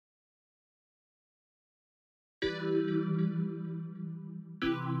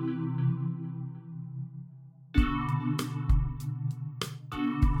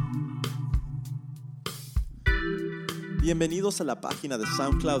Bienvenidos a la página de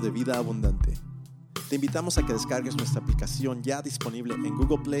SoundCloud de Vida Abundante. Te invitamos a que descargues nuestra aplicación ya disponible en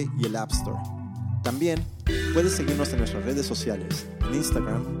Google Play y el App Store. También puedes seguirnos en nuestras redes sociales, en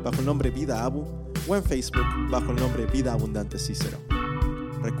Instagram bajo el nombre Vida Abu o en Facebook bajo el nombre Vida Abundante Cícero.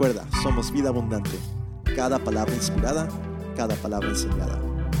 Recuerda, somos Vida Abundante. Cada palabra inspirada, cada palabra enseñada.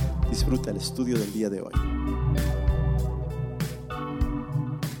 Disfruta el estudio del día de hoy.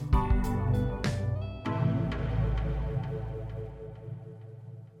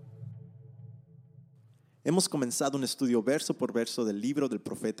 Hemos comenzado un estudio verso por verso del libro del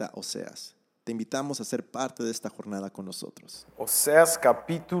profeta Oseas. Te invitamos a ser parte de esta jornada con nosotros. Oseas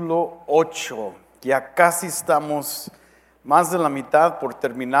capítulo 8. Ya casi estamos más de la mitad por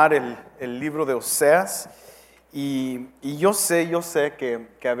terminar el libro de Oseas. Y yo sé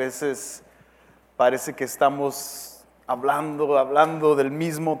que a veces parece que estamos hablando del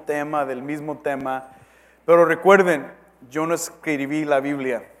mismo tema. Pero recuerden, yo no escribí la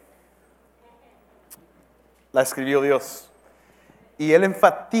Biblia. La escribió Dios. Y Él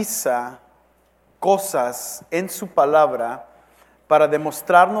enfatiza cosas en su palabra para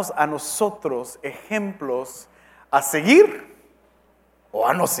demostrarnos a nosotros ejemplos a seguir o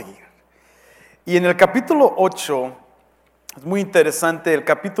a no seguir. Y en el capítulo 8, es muy interesante, el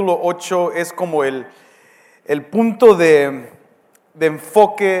capítulo 8 es como el punto de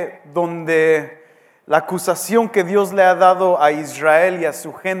enfoque donde la acusación que Dios le ha dado a Israel y a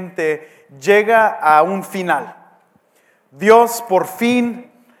su gente llega a un final. Dios por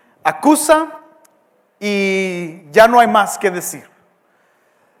fin acusa y ya no hay más que decir.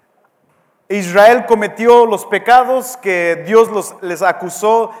 Israel cometió los pecados que Dios les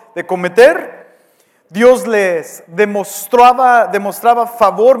acusó de cometer. Dios les demostraba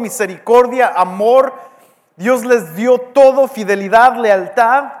favor, misericordia, amor. Dios les dio todo, fidelidad,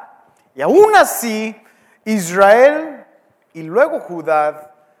 lealtad. Y aún así, Israel y luego Judá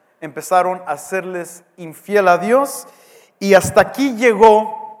empezaron a serles infiel a Dios, y hasta aquí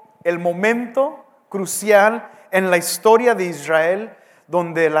llegó el momento crucial en la historia de Israel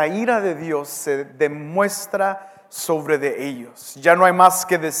donde la ira de Dios se demuestra sobre de ellos. Ya no hay más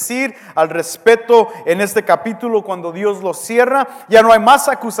que decir al respecto en este capítulo cuando Dios lo cierra. Ya no hay más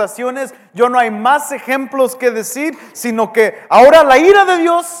acusaciones, ya no hay más ejemplos que decir, sino que ahora la ira de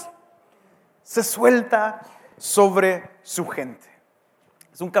Dios se suelta sobre su gente.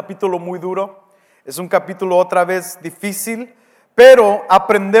 Es un capítulo muy duro, es un capítulo otra vez difícil, pero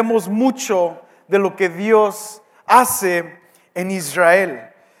aprendemos mucho de lo que Dios hace en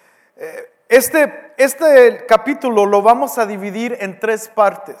Israel. Este capítulo lo vamos a dividir en 3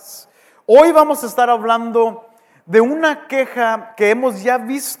 partes. Hoy vamos a estar hablando de una queja que hemos ya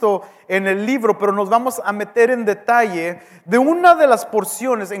visto en el libro, pero nos vamos a meter en detalle de una de las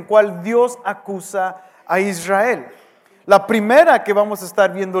porciones en cual Dios acusa a Israel. La primera que vamos a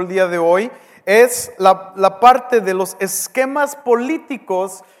estar viendo el día de hoy es la parte de los esquemas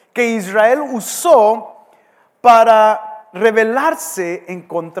políticos que Israel usó para rebelarse en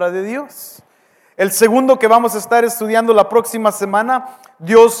contra de Dios. El segundo que vamos a estar estudiando la próxima semana,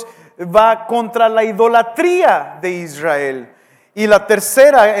 Dios va contra la idolatría de Israel. Y la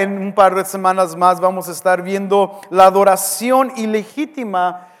tercera, en un par de semanas más, vamos a estar viendo la adoración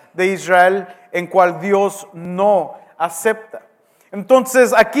ilegítima de Israel, en cual Dios no acepta.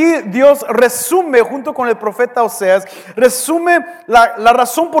 Entonces aquí Dios resume, junto con el profeta Oseas, resume la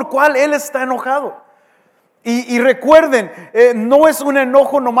razón por cual Él está enojado. Y recuerden, no es un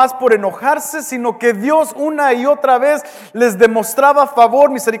enojo nomás por enojarse, sino que Dios una y otra vez les demostraba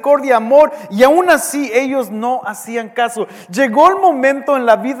favor, misericordia, amor, y aún así ellos no hacían caso. Llegó el momento en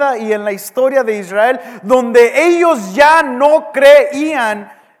la vida y en la historia de Israel donde ellos ya no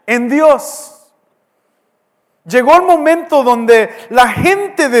creían en Dios. Llegó el momento donde la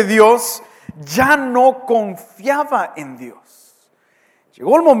gente de Dios ya no confiaba en Dios.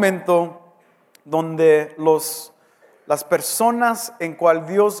 Llegó el momento donde las personas en cual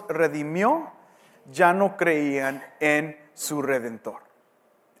Dios redimió ya no creían en su Redentor.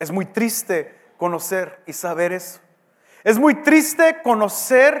 Es muy triste conocer y saber eso. Es muy triste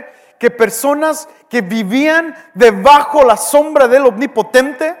conocer que personas que vivían debajo la sombra del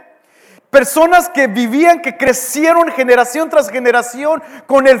Omnipotente, personas que vivían, que crecieron generación tras generación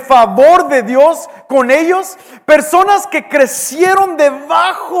con el favor de Dios con ellos, personas que crecieron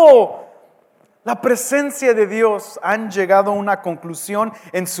debajo la presencia de Dios, han llegado a una conclusión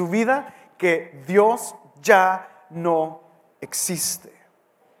en su vida que Dios ya no existe.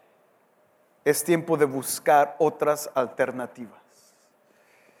 Es tiempo de buscar otras alternativas.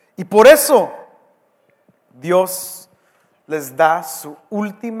 Y por eso Dios les da su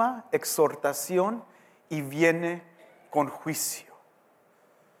última exhortación y viene con juicio.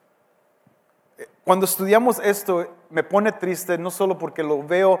 Cuando estudiamos esto, me pone triste, no solo porque lo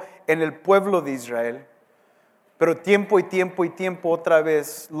veo en el pueblo de Israel, pero tiempo y tiempo otra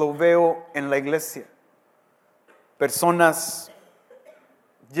vez lo veo en la iglesia. Personas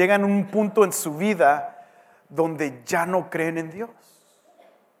llegan a un punto en su vida donde ya no creen en Dios.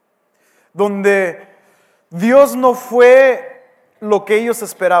 Donde Dios no fue lo que ellos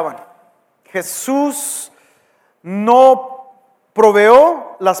esperaban. Jesús no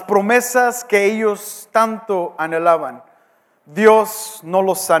proveyó las promesas que ellos tanto anhelaban. Dios no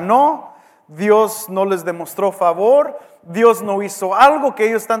los sanó, Dios no les demostró favor, Dios no hizo algo que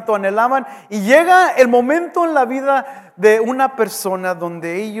ellos tanto anhelaban. Y llega el momento en la vida de una persona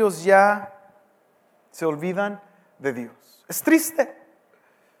donde ellos ya se olvidan de Dios. Es triste.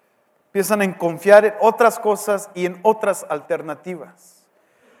 Empiezan a confiar en otras cosas y en otras alternativas.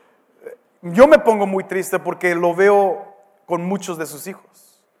 Yo me pongo muy triste porque lo veo con muchos de sus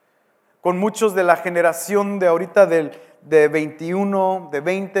hijos, con muchos de la generación de ahorita de 21, de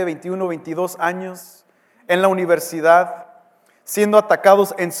 20, 21, 22 años en la universidad, siendo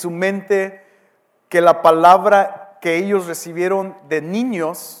atacados en su mente que la palabra que ellos recibieron de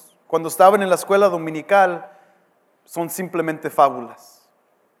niños cuando estaban en la escuela dominical son simplemente fábulas.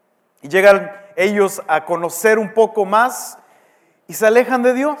 Y llegan ellos a conocer un poco más y se alejan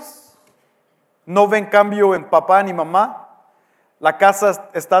de Dios. No ven cambio en papá ni mamá. La casa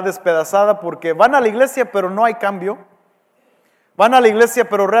está despedazada porque van a la iglesia pero no hay cambio. Van a la iglesia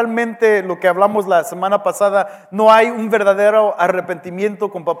pero realmente lo que hablamos la semana pasada, no hay un verdadero arrepentimiento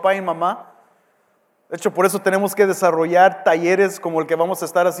con papá y mamá. De hecho, por eso tenemos que desarrollar talleres como el que vamos a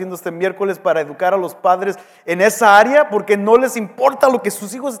estar haciendo este miércoles para educar a los padres en esa área, porque no les importa lo que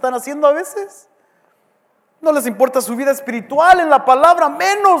sus hijos están haciendo a veces. No les importa su vida espiritual en la palabra,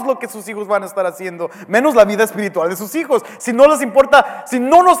 menos lo que sus hijos van a estar haciendo, menos la vida espiritual de sus hijos. Si no nos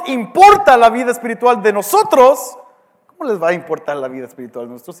importa la vida espiritual de nosotros, ¿cómo les va a importar la vida espiritual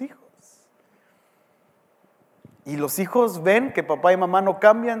de nuestros hijos? Y los hijos ven que papá y mamá no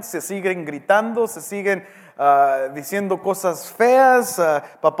cambian, se siguen gritando, se siguen diciendo cosas feas,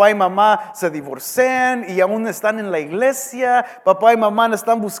 papá y mamá se divorcian y aún están en la iglesia, papá y mamá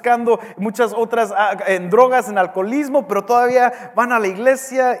están buscando muchas otras en drogas, en alcoholismo, pero todavía van a la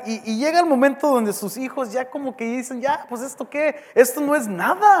iglesia y llega el momento donde sus hijos ya como que dicen, ya, pues ¿esto qué? Esto no es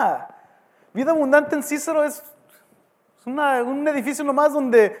nada. Vida Abundante en Cícero es un edificio nomás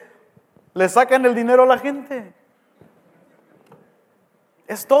donde le sacan el dinero a la gente.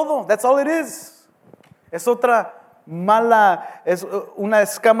 Es todo, that's all it is. Es es una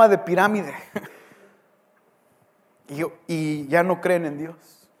escama de pirámide. Y ya no creen en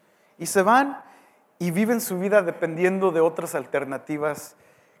Dios. Y se van y viven su vida dependiendo de otras alternativas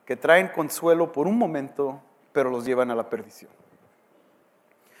que traen consuelo por un momento, pero los llevan a la perdición.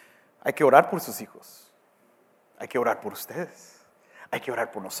 Hay que orar por sus hijos. Hay que orar por ustedes. Hay que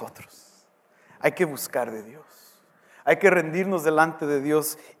orar por nosotros. Hay que buscar de Dios. Hay que rendirnos delante de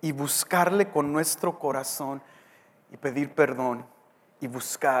Dios y buscarle con nuestro corazón y pedir perdón y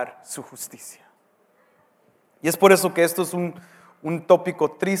buscar su justicia. Y es por eso que esto es un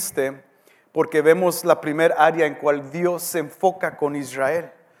tópico triste, porque vemos la primera área en cual Dios se enfoca con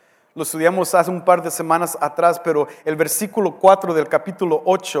Israel. Lo estudiamos hace un par de semanas atrás, pero el versículo 4 del capítulo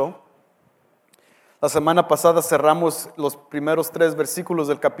 8, la semana pasada cerramos los primeros 3 versículos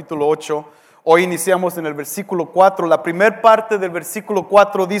del capítulo 8. Hoy iniciamos en el versículo 4. La primera parte del versículo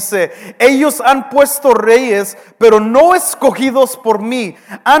 4 dice: ellos han puesto reyes, pero no escogidos por mí.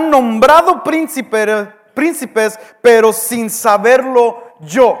 Han nombrado príncipes, pero sin saberlo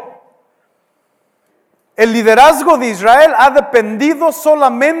yo. El liderazgo de Israel ha dependido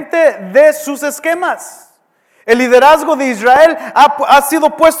solamente de sus esquemas. El liderazgo de Israel ha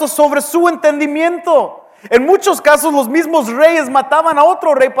sido puesto sobre su entendimiento. En muchos casos los mismos reyes mataban a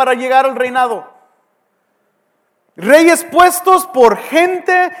otro rey para llegar al reinado. Reyes puestos por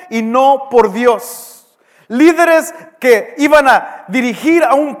gente y no por Dios. Líderes que iban a dirigir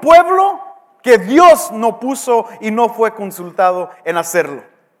a un pueblo que Dios no puso y no fue consultado en hacerlo.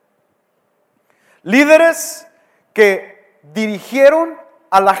 Líderes que dirigieron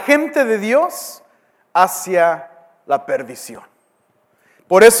a la gente de Dios hacia la perdición.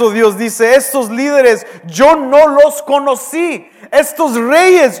 Por eso Dios dice: estos líderes yo no los conocí, estos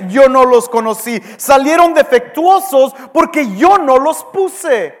reyes yo no los conocí, salieron defectuosos porque yo no los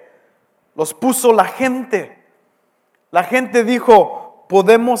puse, los puso la gente. La gente dijo: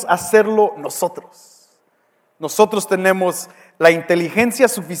 podemos hacerlo nosotros. Nosotros tenemos la inteligencia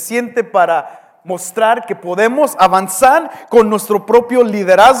suficiente para mostrar que podemos avanzar con nuestro propio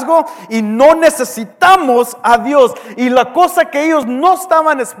liderazgo y no necesitamos a Dios. Y la cosa que ellos no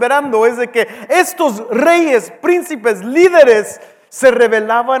estaban esperando es de que estos reyes, príncipes, líderes se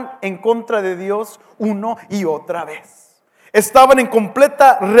rebelaban en contra de Dios uno y otra vez. Estaban en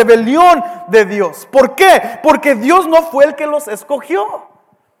completa rebelión de Dios. ¿Por qué? Porque Dios no fue el que los escogió.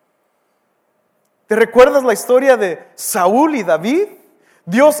 ¿Te recuerdas la historia de Saúl y David?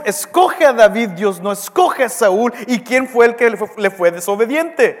 Dios escoge a David, Dios no escoge a Saúl. ¿Y quién fue el que le fue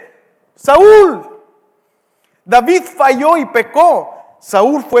desobediente? Saúl. David falló y pecó.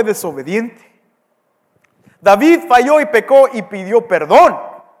 Saúl fue desobediente. David falló y pecó y pidió perdón.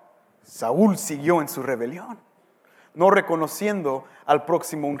 Saúl siguió en su rebelión, no reconociendo al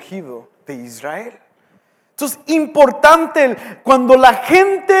próximo ungido de Israel. Entonces, importante cuando la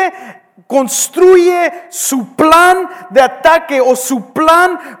gente construye su plan de ataque o su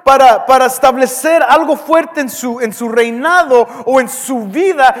plan para establecer algo fuerte en su reinado o en su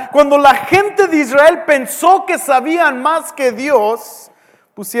vida. Cuando la gente de Israel pensó que sabían más que Dios,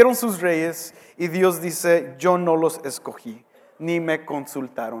 pusieron sus reyes y Dios dice: yo no los escogí, ni me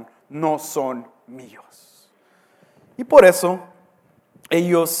consultaron, no son míos. Y por eso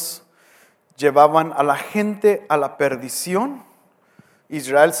ellos llevaban a la gente a la perdición.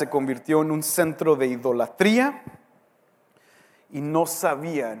 Israel se convirtió en un centro de idolatría y no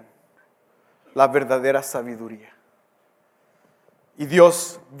sabían la verdadera sabiduría. Y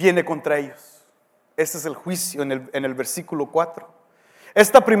Dios viene contra ellos. Ese es el juicio en el versículo 4.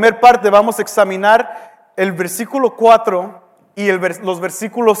 Esta primera parte vamos a examinar el versículo 4 y los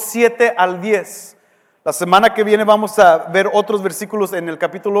versículos 7 al 10. La semana que viene vamos a ver otros versículos en el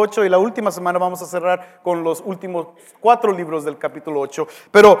capítulo 8 y la última semana vamos a cerrar con los últimos 4 libros del capítulo 8.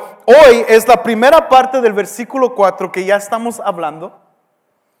 Pero hoy es la primera parte del versículo 4 que ya estamos hablando.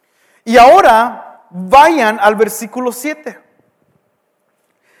 Y ahora vayan al versículo 7.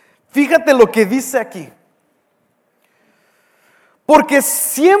 Fíjate lo que dice aquí. Porque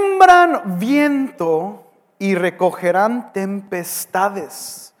siembran viento y recogerán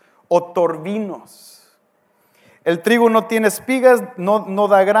tempestades o torbinos. El trigo no tiene espigas, no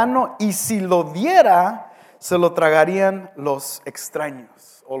da grano, y si lo diera, se lo tragarían los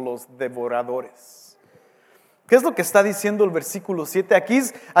extraños o los devoradores. ¿Qué es lo que está diciendo el versículo 7?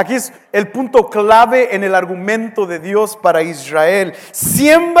 Aquí es el punto clave en el argumento de Dios para Israel.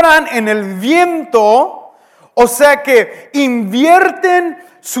 Siembran en el viento, o sea que invierten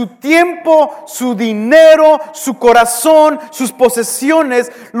su tiempo, su dinero, su corazón, sus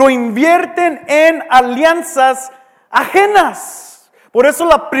posesiones, lo invierten en alianzas ajenas. Por eso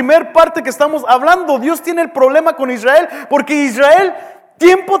la primera parte que estamos hablando, Dios tiene el problema con Israel, porque Israel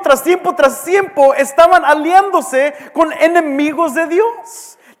tiempo tras tiempo tras tiempo estaban aliándose con enemigos de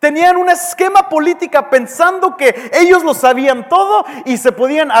Dios. Tenían un esquema político pensando que ellos lo sabían todo y se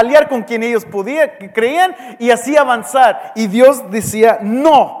podían aliar con quien ellos creían y así avanzar. Y Dios decía: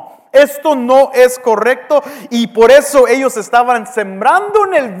 no, esto no es correcto. Y por eso ellos estaban sembrando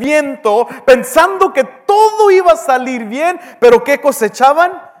en el viento pensando que todo iba a salir bien. Pero ¿qué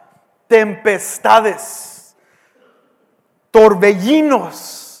cosechaban? Tempestades,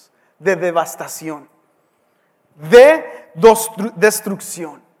 torbellinos de devastación, de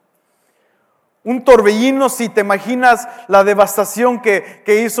destrucción. Un torbellino, si te imaginas la devastación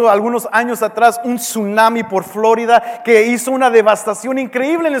que hizo algunos años atrás un tsunami por Florida, que hizo una devastación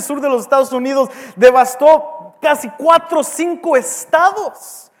increíble en el sur de los Estados Unidos, devastó casi 4 o 5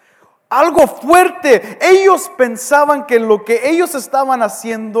 estados. Algo fuerte. Ellos pensaban que lo que ellos estaban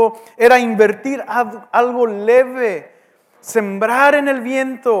haciendo era invertir algo leve, sembrar en el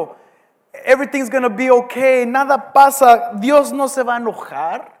viento. Everything's gonna be okay, nada pasa, Dios no se va a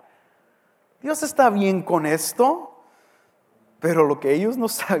enojar. Dios está bien con esto, pero lo que ellos no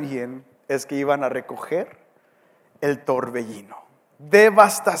sabían es que iban a recoger el torbellino,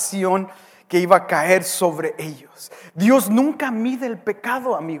 devastación que iba a caer sobre ellos. Dios nunca mide el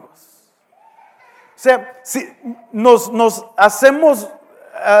pecado, amigos. O sea, si nos hacemos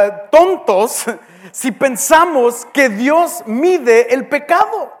tontos si pensamos que Dios mide el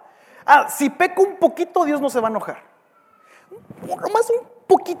pecado. Si peco un poquito, Dios no se va a enojar. Nomás un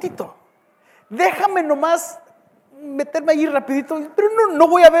poquitito. Déjame nomás meterme ahí rapidito, pero no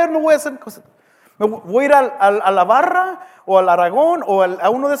voy a hacer cosas. Me voy a ir a la Barra o al Aragón o a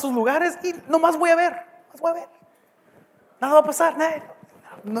uno de esos lugares y nomás voy a ver. Nada va a pasar,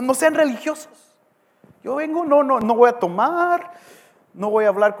 no sean religiosos. Yo vengo, no voy a tomar, no voy a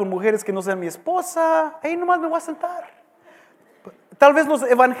hablar con mujeres que no sean mi esposa, ahí nomás me voy a sentar. Tal vez los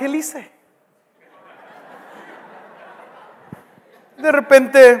evangelice. De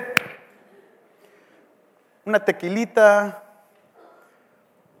repente una tequilita,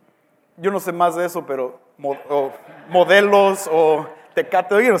 yo no sé más de eso, pero o modelos o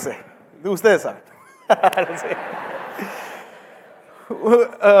Tecate, yo no sé, ustedes saben. No sé.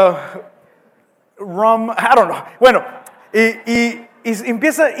 Rum, I don't know. Bueno, y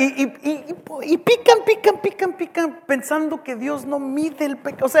empieza, y pican, pensando que Dios no mide el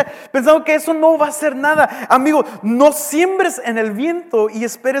pecado, o sea, pensando que eso no va a hacer nada. Amigo, no siembres en el viento y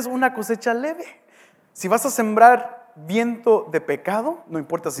esperes una cosecha leve. Si vas a sembrar viento de pecado, no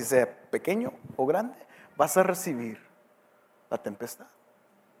importa si sea pequeño o grande, vas a recibir la tempestad.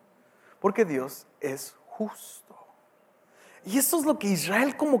 Porque Dios es justo. Y eso es lo que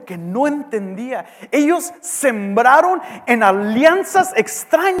Israel como que no entendía. Ellos sembraron en alianzas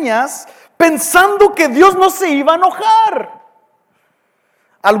extrañas pensando que Dios no se iba a enojar.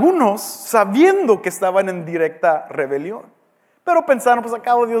 Algunos sabiendo que estaban en directa rebelión. Pero pensaron, pues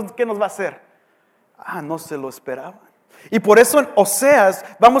acabo Dios, ¿qué nos va a hacer? No se lo esperaban. Y por eso en Oseas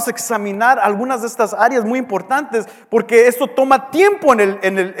vamos a examinar algunas de estas áreas muy importantes, porque esto toma tiempo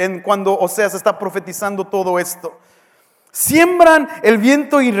en cuando Oseas está profetizando todo esto. Siembran el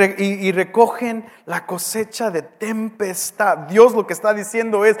viento y recogen la cosecha de tempestad. Dios lo que está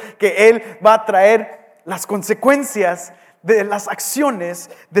diciendo es que Él va a traer las consecuencias de las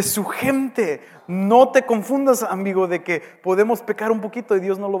acciones de su gente. No te confundas, amigo, de que podemos pecar un poquito y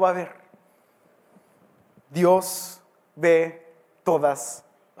Dios no lo va a ver. Dios ve todas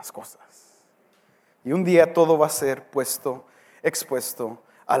las cosas. Y un día todo va a ser expuesto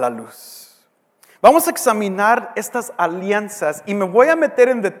a la luz. Vamos a examinar estas alianzas y me voy a meter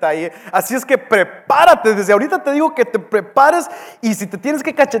en detalle, así es que prepárate, desde ahorita te digo que te prepares y si te tienes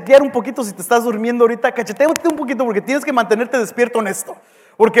que cachetear un poquito, si te estás durmiendo ahorita, cacheteate un poquito porque tienes que mantenerte despierto en esto,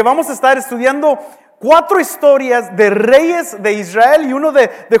 porque vamos a estar estudiando 4 historias de reyes de Israel y uno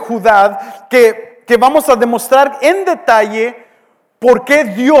de Judá que vamos a demostrar en detalle por qué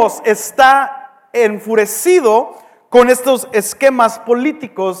Dios está enfurecido con estos esquemas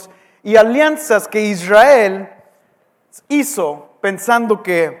políticos y alianzas que Israel hizo pensando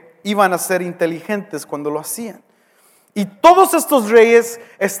que iban a ser inteligentes cuando lo hacían. Y todos estos reyes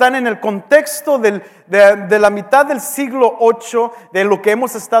están en el contexto de la mitad del siglo 8 de lo que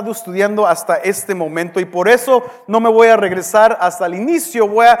hemos estado estudiando hasta este momento. Y por eso no me voy a regresar hasta el inicio,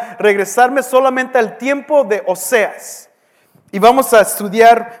 voy a regresarme solamente al tiempo de Oseas. Y vamos a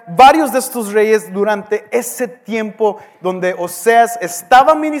estudiar varios de estos reyes durante ese tiempo donde Oseas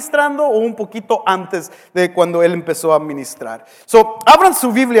estaba ministrando o un poquito antes de cuando él empezó a ministrar. Abran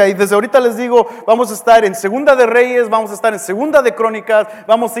su Biblia y desde ahorita les digo, vamos a estar en Segunda de Reyes, vamos a estar en Segunda de Crónicas,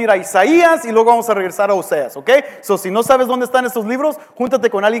 vamos a ir a Isaías y luego vamos a regresar a Oseas, ¿ok? Si no sabes dónde están estos libros, júntate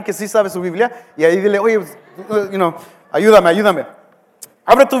con alguien que sí sabe su Biblia y ahí dile, oye, ayúdame.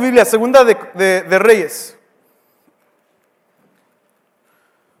 Abre tu Biblia, Segunda de Reyes.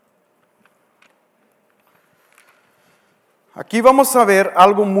 Aquí vamos a ver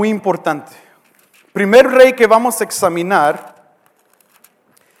algo muy importante. Primer rey que vamos a examinar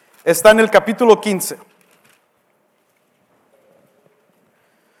está en el capítulo 15.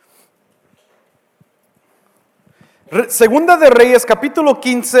 Segunda de Reyes, capítulo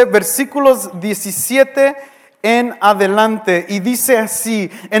 15, versículos 17 en adelante, y dice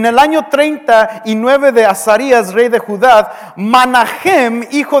así: en el año 39 de Azarías, rey de Judá, Manahem,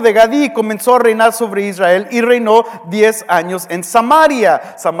 hijo de Gadí, comenzó a reinar sobre Israel y reinó 10 años en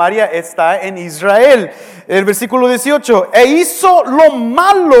Samaria. Samaria está en Israel. El versículo 18, e hizo lo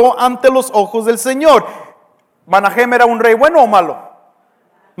malo ante los ojos del Señor. Manahem era un rey bueno o malo.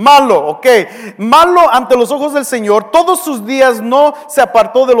 Malo, ok. Malo ante los ojos del Señor. Todos sus días no se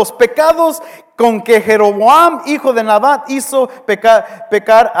apartó de los pecados con que Jeroboam, hijo de Nabat, hizo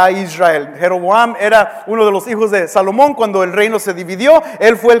pecar a Israel. Jeroboam era uno de los hijos de Salomón cuando el reino se dividió.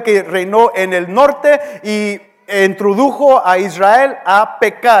 Él fue el que reinó en el norte y introdujo a Israel a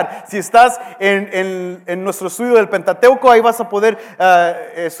pecar. Si estás en nuestro estudio del Pentateuco, ahí vas a poder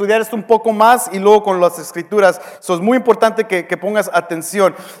estudiar esto un poco más y luego con las escrituras. Es muy importante que pongas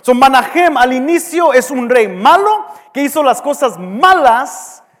atención. Manahem al inicio es un rey malo que hizo las cosas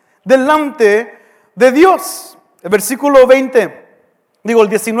malas delante de Dios. El versículo el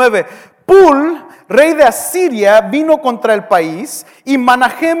 19. Pul, rey de Asiria, vino contra el país y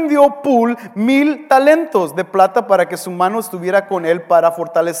Manahem dio a Pul 1000 talentos de plata para que su mano estuviera con él para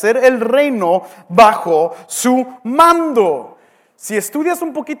fortalecer el reino bajo su mando. Si estudias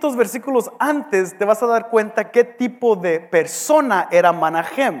un poquito versículos antes, te vas a dar cuenta qué tipo de persona era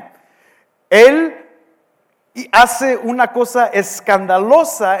Manahem. Él hace una cosa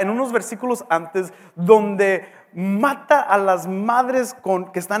escandalosa en unos versículos antes donde mata a las madres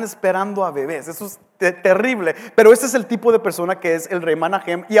que están esperando a bebés. Eso es terrible. Pero ese es el tipo de persona que es el rey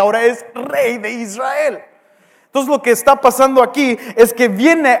Manahem y ahora es rey de Israel. Entonces lo que está pasando aquí es que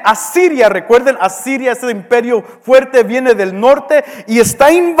viene Asiria, recuerden, Asiria, ese imperio fuerte, viene del norte y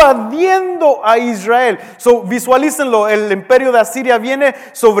está invadiendo a Israel. Visualícenlo, el imperio de Asiria viene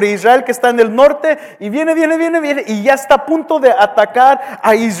sobre Israel que está en el norte y viene y ya está a punto de atacar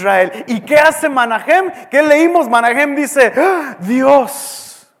a Israel. ¿Y qué hace Manahem? ¿Qué leímos? Manahem dice, Dios,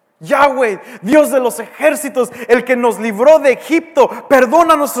 Yahweh, Dios de los ejércitos, el que nos libró de Egipto,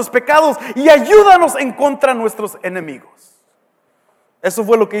 perdona nuestros pecados y ayúdanos en contra de nuestros enemigos. ¿Eso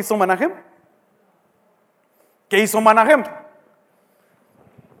fue lo que hizo Manahem? ¿Qué hizo Manahem?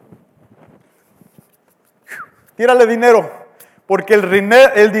 Tírale dinero, porque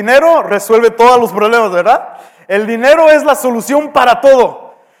el dinero resuelve todos los problemas, ¿verdad? El dinero es la solución para todo.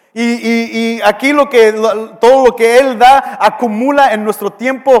 Y aquí todo lo que Él da acumula en nuestro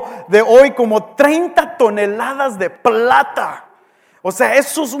tiempo de hoy como 30 toneladas de plata. O sea,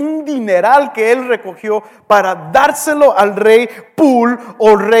 eso es un dineral que Él recogió para dárselo al rey Pul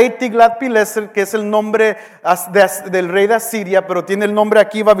o rey Tiglat-Pileser, que es el nombre del rey de Asiria, pero tiene el nombre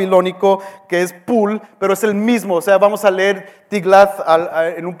aquí babilónico que es Pul, pero es el mismo. O sea, vamos a leer Tiglat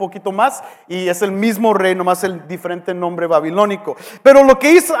en un poquito más y es el mismo rey, nomás el diferente nombre babilónico. Pero lo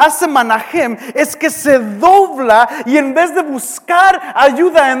que hace Manahem es que se dobla y en vez de buscar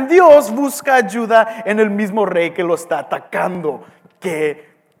ayuda en Dios, busca ayuda en el mismo rey que lo está atacando. ¡Qué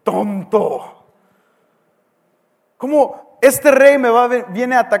tonto! ¿Cómo este rey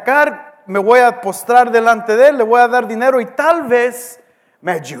viene a atacar? Me voy a postrar delante de él, le voy a dar dinero y tal vez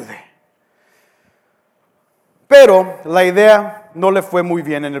me ayude. Pero la idea no le fue muy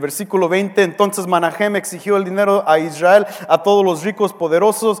bien. En el versículo 20, entonces Manahem exigió el dinero a Israel, a todos los ricos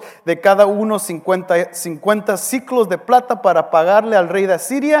poderosos, de cada uno 50 ciclos de plata para pagarle al rey de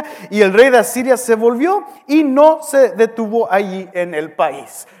Asiria. Y el rey de Asiria se volvió y no se detuvo allí en el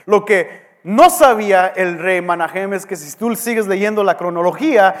país. Lo que no sabía el rey Manahem es que si tú sigues leyendo la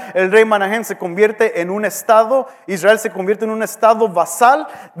cronología, el rey Manahem se convierte en un estado, Israel se convierte en un estado vasal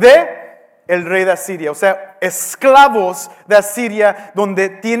de el rey de Asiria, o sea, esclavos de Asiria, donde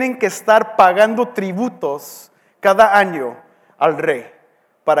tienen que estar pagando tributos cada año al rey,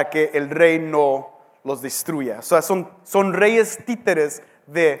 para que el rey no los destruya. O sea, son reyes títeres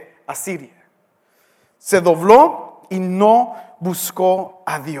de Asiria. Se dobló y no buscó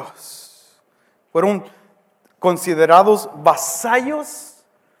a Dios. Fueron considerados vasallos,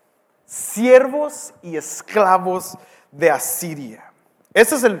 siervos y esclavos de Asiria.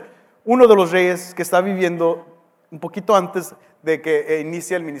 Ese es uno de los reyes que está viviendo un poquito antes de que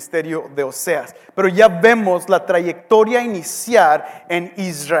inicie el ministerio de Oseas. Pero ya vemos la trayectoria iniciar en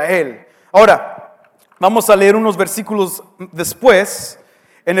Israel. Ahora, vamos a leer unos versículos después,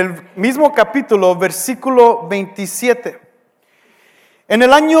 en el mismo capítulo, versículo 27. En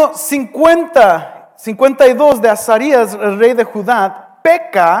el año 52 de Azarías, el rey de Judá,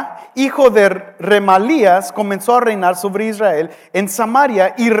 Peca, hijo de Remalías, comenzó a reinar sobre Israel en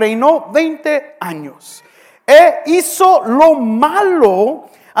Samaria y reinó 20 años. Hizo lo malo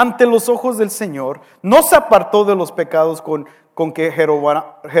ante los ojos del Señor, no se apartó de los pecados con que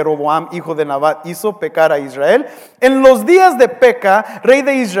Jeroboam, hijo de Nabat, hizo pecar a Israel. En los días de Peca, rey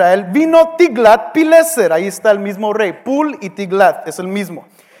de Israel, vino Tiglat-Pileser, ahí está el mismo rey, Pul y Tiglat, es el mismo.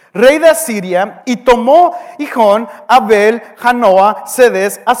 Rey de Asiria, y tomó Gihón, Abel, Janoa,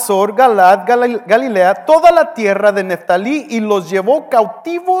 Sedes, Azor, Galad, Galilea, toda la tierra de Neftalí, y los llevó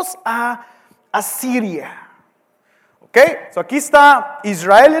cautivos a Asiria. Ok, aquí está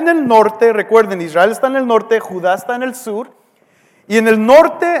Israel en el norte. Recuerden, Israel está en el norte, Judá está en el sur. Y en el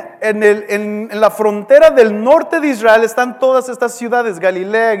norte, en la frontera del norte de Israel están todas estas ciudades,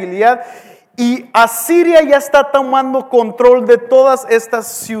 Galilea, Gilead. Y Asiria ya está tomando control de todas estas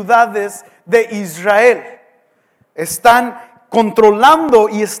ciudades de Israel. Están controlando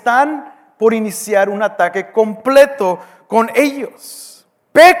y están por iniciar un ataque completo con ellos.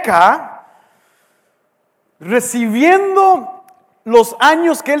 Peca, recibiendo los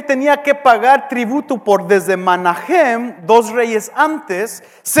años que él tenía que pagar tributo por desde Manahem, 2 reyes antes,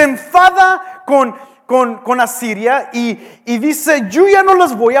 se enfada con Asiria y dice, yo ya no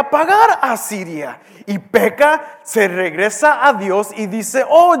les voy a pagar a Asiria. Y Peca se regresa a Dios y dice,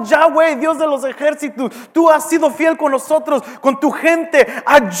 oh Yahweh, Dios de los ejércitos, tú has sido fiel con nosotros, con tu gente,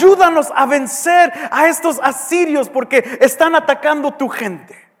 ayúdanos a vencer a estos asirios porque están atacando tu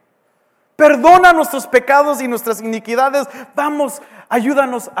gente. Perdona nuestros pecados y nuestras iniquidades, vamos,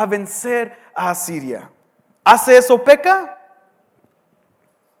 ayúdanos a vencer a Asiria. ¿Hace eso Peca?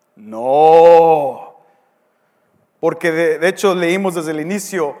 No. porque de hecho leímos desde el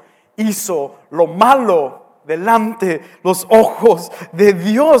inicio, hizo lo malo delante los ojos de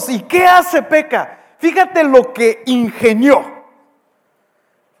Dios. ¿Y qué hace Peca? Fíjate lo que ingenió.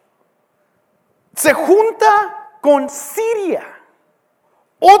 Se junta con Siria,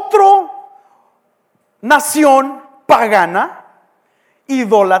 otra nación pagana,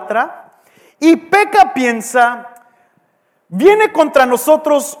 idólatra, y Peca piensa, viene contra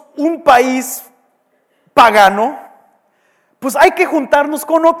nosotros un país pagano, pues hay que juntarnos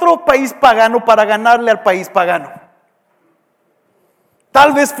con otro país pagano para ganarle al país pagano.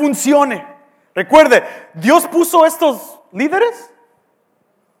 Tal vez funcione. Recuerde, Dios puso estos líderes.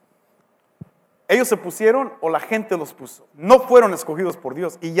 Ellos se pusieron o la gente los puso. No fueron escogidos por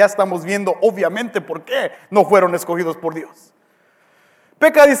Dios. Y ya estamos viendo obviamente por qué no fueron escogidos por Dios.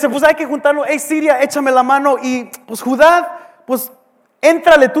 Peca dice, pues hay que juntarnos. Hey Siria, échame la mano. Y pues Judá, pues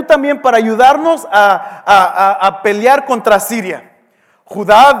éntrale tú también para ayudarnos a pelear contra Siria.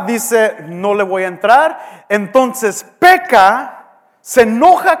 Judá dice, no le voy a entrar. Entonces Peca se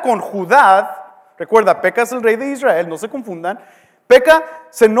enoja con Judá. Recuerda, Peca es el rey de Israel, no se confundan. Peca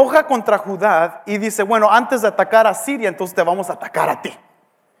se enoja contra Judá y dice, bueno, antes de atacar a Siria, entonces te vamos a atacar a ti.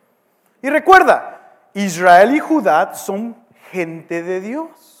 Y recuerda, Israel y Judá son gente de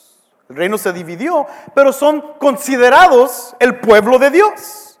Dios. El reino se dividió, pero son considerados el pueblo de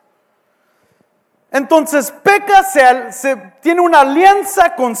Dios. Entonces Peca tiene una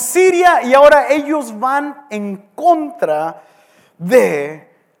alianza con Siria y ahora ellos van en contra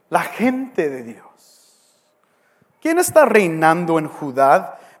de la gente de Dios. ¿Quién está reinando en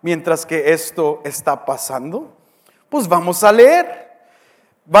Judá mientras que esto está pasando? Pues vamos a leer.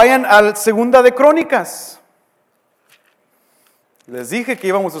 Vayan al Segunda de Crónicas. Les dije que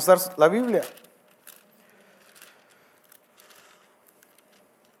íbamos a usar la Biblia.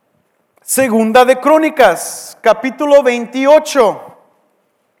 Segunda de Crónicas, capítulo 28.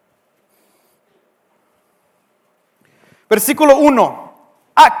 Versículo 1.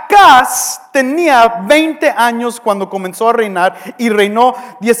 Acaz tenía 20 años cuando comenzó a reinar y reinó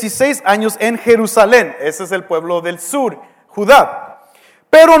 16 años en Jerusalén. Ese es el pueblo del sur, Judá.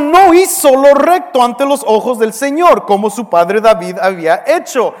 Pero no hizo lo recto ante los ojos del Señor, como su padre David había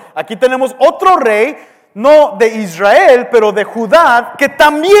hecho. Aquí tenemos otro rey, no de Israel, pero de Judá, que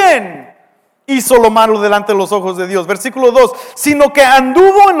también hizo lo malo delante de los ojos de Dios. Versículo 2, sino que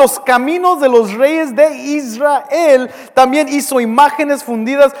anduvo en los caminos de los reyes de Israel, también hizo imágenes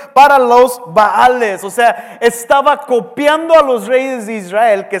fundidas para los Baales. O sea, estaba copiando a los reyes de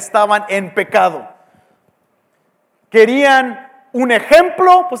Israel que estaban en pecado. Querían un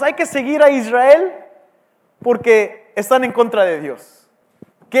ejemplo, pues hay que seguir a Israel porque están en contra de Dios.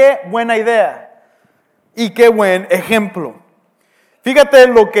 Qué buena idea y qué buen ejemplo. Fíjate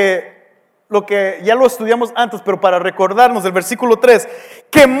lo que ya lo estudiamos antes, pero para recordarnos del versículo 3,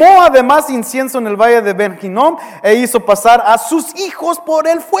 quemó además incienso en el valle de Ben Hinnom e hizo pasar a sus hijos por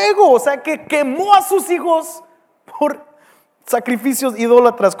el fuego. O sea que quemó a sus hijos por sacrificios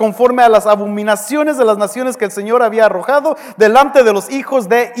idólatras, conforme a las abominaciones de las naciones que el Señor había arrojado delante de los hijos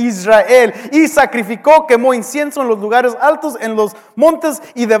de Israel. Y sacrificó, quemó incienso en los lugares altos, en los montes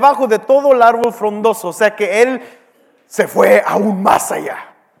y debajo de todo el árbol frondoso. O sea que él se fue aún más allá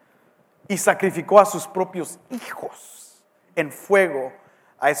y sacrificó a sus propios hijos en fuego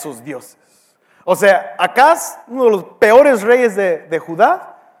a esos dioses. O sea, Acaz, uno de los peores reyes de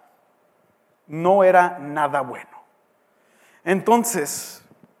Judá, no era nada bueno. Entonces,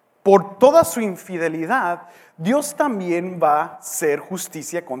 por toda su infidelidad, Dios también va a hacer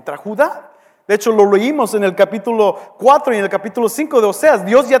justicia contra Judá. De hecho, lo leímos en el capítulo 4 y en el capítulo 5 de Oseas.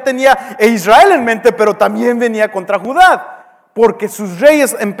 Dios ya tenía a Israel en mente, pero también venía contra Judá, porque sus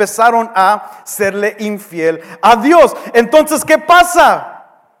reyes empezaron a serle infiel a Dios. Entonces, ¿qué pasa?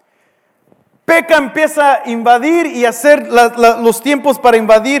 Peca empieza a invadir y hacer los tiempos para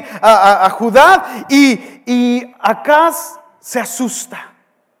invadir a Judá, y Acaz se asusta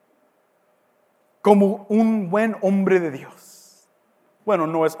como un buen hombre de Dios. Bueno,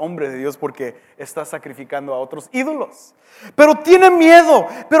 no es hombre de Dios porque está sacrificando a otros ídolos, pero tiene miedo.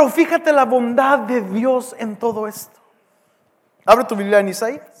 Pero fíjate la bondad de Dios en todo esto. Abre tu Biblia en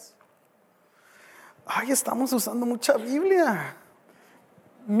Isaías. Ay, estamos usando mucha Biblia.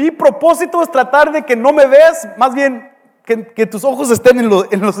 Mi propósito es tratar de que no me veas, más bien que tus ojos estén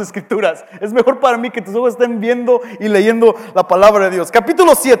en las escrituras. Es mejor para mí que tus ojos estén viendo y leyendo la palabra de Dios.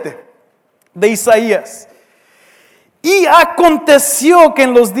 Capítulo 7 de Isaías. Y aconteció que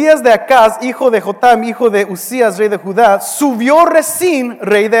en los días de Acaz, hijo de Jotam, hijo de Usías, rey de Judá, subió Resín,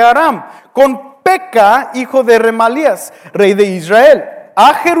 rey de Aram, con Peca, hijo de Remalías, rey de Israel,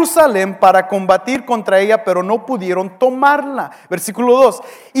 a Jerusalén para combatir contra ella, pero no pudieron tomarla. Versículo 2.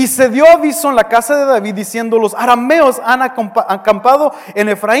 Y se dio aviso en la casa de David diciendo: los arameos han acampado en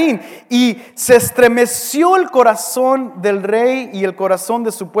Efraín. Y se estremeció el corazón del rey y el corazón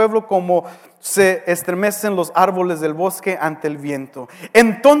de su pueblo como se estremecen los árboles del bosque ante el viento.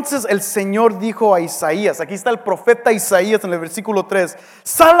 Entonces el Señor dijo a Isaías, aquí está el profeta Isaías en el versículo 3: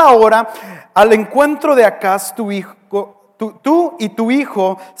 sal ahora al encuentro de Acaz tu hijo, tú y tu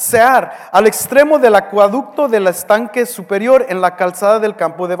hijo Sear, al extremo del acueducto del estanque superior en la calzada del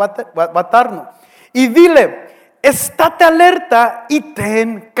campo de Batarno, y dile: estate alerta y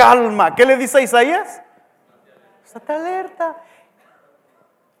ten calma. ¿Qué le dice a Isaías? Estate alerta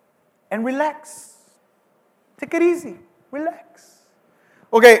and relax. Take it easy, relax.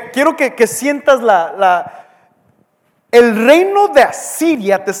 Ok, quiero que sientas el reino de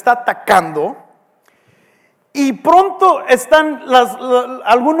Asiria te está atacando. Y pronto están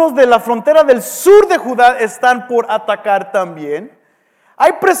algunos de la frontera del sur de Judá están por atacar también.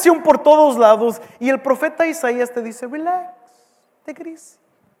 Hay presión por todos lados y el profeta Isaías te dice: relax, take it easy,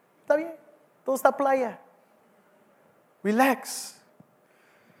 está bien, todo está playa, relax.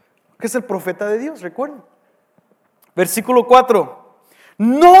 Que es el profeta de Dios, recuerden. Versículo 4: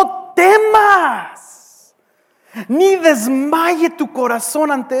 no temas, ni desmaye tu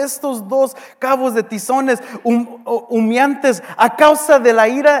corazón ante estos dos cabos de tizones humeantes, a causa de la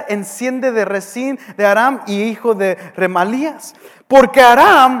ira enciende de Rezín de Aram y hijo de Remalías. Porque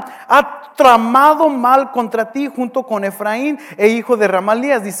Aram ha tramado mal contra ti junto con Efraín e hijo de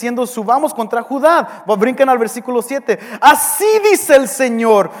Remalías, diciendo: subamos contra Judá. Brincan al versículo 7. Así dice el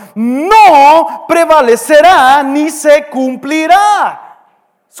Señor: no prevalecerá ni se cumplirá.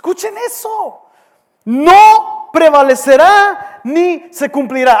 Escuchen eso. No prevalecerá ni se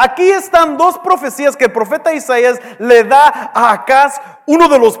cumplirá. Aquí están dos profecías que el profeta Isaías le da a Acaz, uno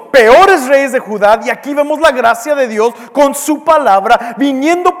de los peores reyes de Judá, y aquí vemos la gracia de Dios con su palabra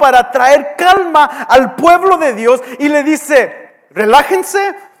viniendo para traer calma al pueblo de Dios, y le dice: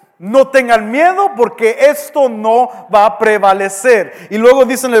 relájense, no tengan miedo, porque esto no va a prevalecer. Y luego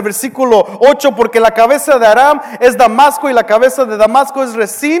dice en el versículo 8: porque la cabeza de Aram es Damasco y la cabeza de Damasco es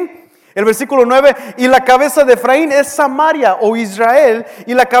Rezín. El versículo 9: y la cabeza de Efraín es Samaria o Israel,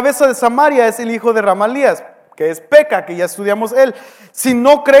 y la cabeza de Samaria es el hijo de Remalías, que es Peca, que ya estudiamos él. Si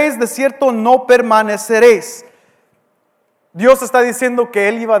no creéis, de cierto no permaneceréis. Dios está diciendo que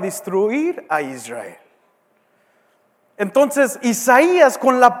él iba a destruir a Israel. Entonces Isaías,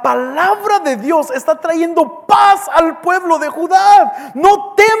 con la palabra de Dios, está trayendo paz al pueblo de Judá.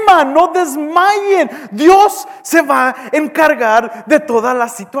 No teman, no desmayen. Dios se va a encargar de toda la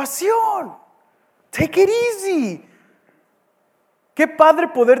situación. Take it easy. Qué padre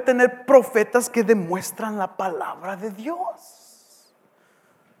poder tener profetas que demuestran la palabra de Dios.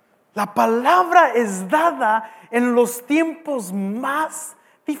 La palabra es dada en los tiempos más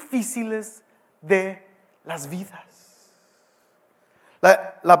difíciles de las vidas.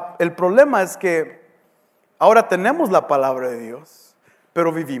 El problema es que ahora tenemos la palabra de Dios,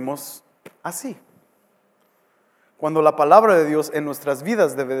 pero vivimos así. Cuando la palabra de Dios en nuestras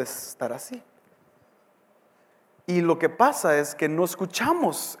vidas debe de estar así. Y lo que pasa es que no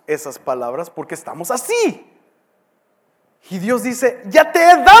escuchamos esas palabras porque estamos así. Y Dios dice: ya te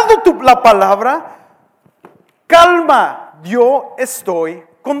he dado la palabra, calma, yo estoy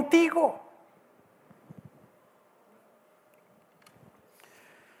contigo.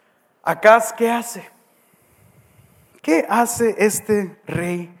 Acaz, ¿qué hace? ¿Qué hace este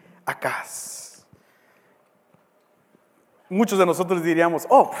rey Acaz? Muchos de nosotros diríamos: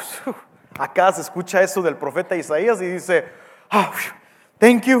 Acaz escucha eso del profeta Isaías y dice: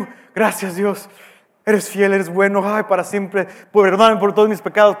 thank you, gracias Dios, eres fiel, eres bueno, para siempre, perdóname por todos mis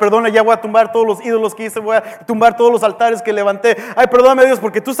pecados, perdona, ya voy a tumbar todos los ídolos que hice, voy a tumbar todos los altares que levanté, perdóname Dios,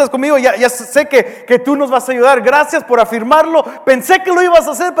 porque tú estás conmigo, ya sé que tú nos vas a ayudar, gracias por afirmarlo, pensé que lo ibas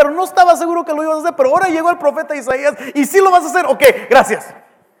a hacer, pero no estaba seguro que lo ibas a hacer, pero ahora llegó el profeta Isaías y sí lo vas a hacer, ok, gracias.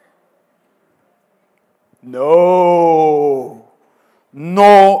 No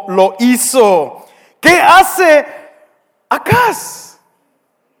lo hizo. ¿Qué hace Acaz?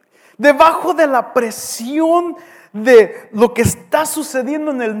 Debajo de la presión de lo que está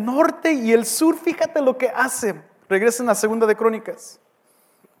sucediendo en el norte y el sur, fíjate lo que hace. Regresen a Segunda de Crónicas.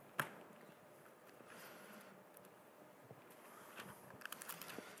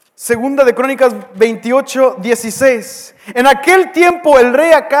 Segunda de Crónicas 28:16. En aquel tiempo el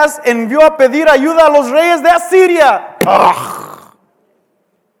rey Acaz envió a pedir ayuda a los reyes de Asiria.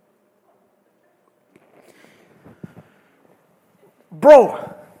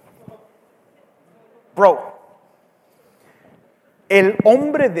 Bro. el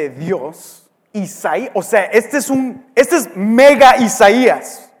hombre de Dios, Isaías, o sea, este es mega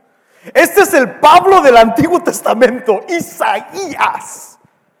Isaías. Este es el Pablo del Antiguo Testamento, Isaías.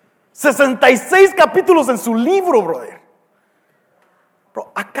 66 capítulos en su libro, brother.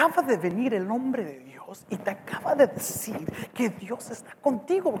 Pero acaba de venir el hombre de Dios y te acaba de decir que Dios está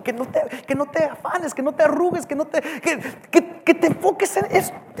contigo, que no te afanes, que no te arrugues, que te enfoques en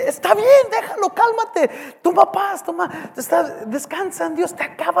esto. Está bien, déjalo, cálmate, toma paz, descansa en Dios. Te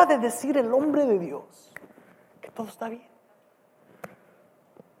acaba de decir el hombre de Dios que todo está bien.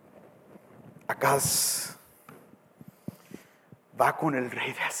 Acaz va con el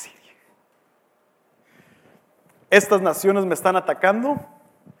rey de Asiria. Estas naciones me están atacando.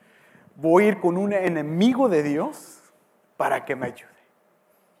 Voy a ir con un enemigo de Dios para que me ayude.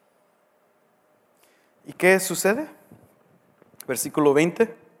 ¿Y qué sucede? Versículo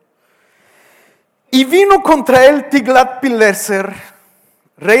 20. Y vino contra él Tiglat-Pileser,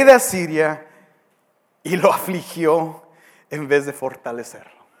 rey de Asiria, y lo afligió en vez de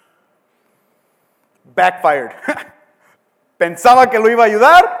fortalecerlo. Backfired. Pensaba que lo iba a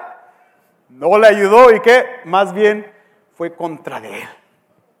ayudar, no le ayudó, y que más bien fue contra de él.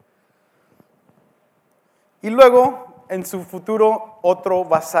 Y luego en su futuro otro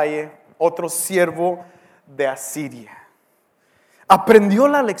vasalle, otro siervo de Asiria. ¿Aprendió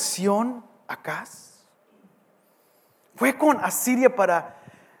la lección Acaz? ¿Fue con Asiria para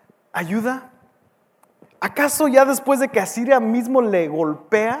ayuda? ¿Acaso ya después de que Asiria mismo le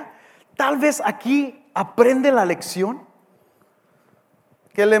golpea, tal vez aquí aprende la lección?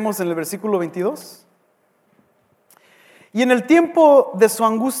 ¿Qué leemos en el versículo 22? Y en el tiempo de su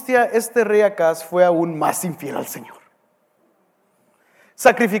angustia, este rey Acaz fue aún más infiel al Señor.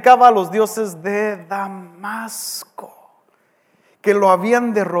 Sacrificaba a los dioses de Damasco, que lo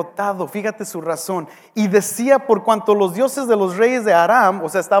habían derrotado. Fíjate su razón. Y decía, por cuanto los dioses de los reyes de Aram, o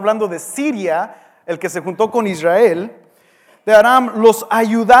sea, está hablando de Siria, el que se juntó con Israel, de Aram, los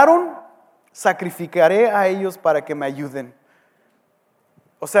ayudaron, sacrificaré a ellos para que me ayuden.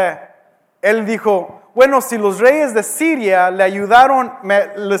 O sea, él dijo, bueno, si los reyes de Siria les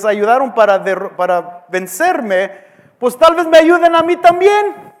ayudaron para vencerme, pues tal vez me ayuden a mí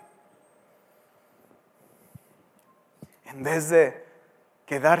también. En vez de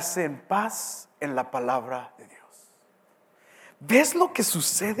quedarse en paz en la palabra de Dios. ¿Ves lo que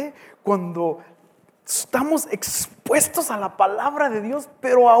sucede cuando estamos expuestos a la palabra de Dios,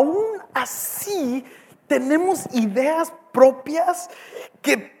 pero aún así tenemos ideas propias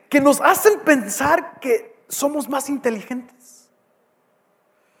que nos hacen pensar que somos más inteligentes?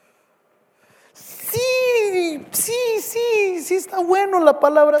 Sí, está bueno la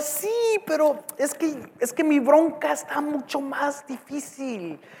palabra, sí, pero es que mi bronca está mucho más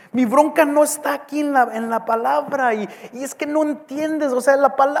difícil. Mi bronca no está aquí en la palabra y es que no entiendes. O sea,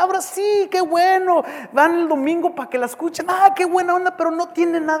 la palabra sí, qué bueno, van el domingo para que la escuchen, qué buena onda, pero no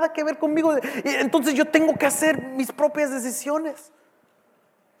tiene nada que ver conmigo. Entonces yo tengo que hacer mis propias decisiones.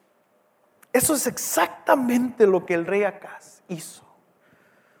 Eso es exactamente lo que el rey Acaz hizo.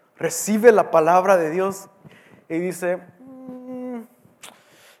 Recibe la palabra de Dios y dice,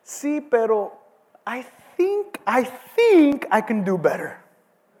 sí, pero I think I can do better.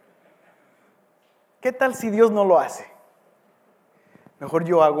 ¿Qué tal si Dios no lo hace? Mejor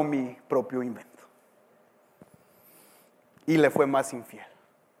yo hago mi propio invento. Y le fue más infiel.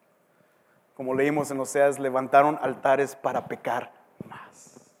 Como leímos en Oseas, levantaron altares para pecar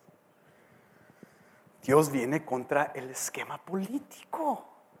más. Dios viene contra el esquema político.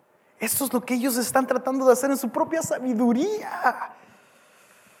 Eso es lo que ellos están tratando de hacer en su propia sabiduría.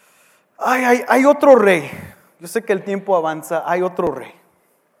 Hay otro rey. Yo sé que el tiempo avanza. Hay otro rey.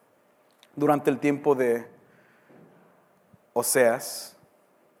 Durante el tiempo de Oseas.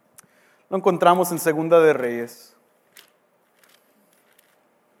 Lo encontramos en Segunda de Reyes.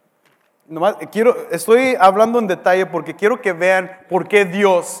 Estoy hablando en detalle porque quiero que vean por qué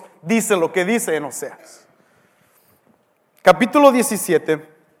Dios dice lo que dice en Oseas. Capítulo 17.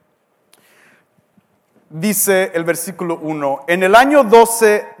 Dice el versículo 1, en el año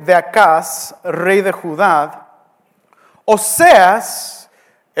 12 de Acaz, rey de Judá, Oseas,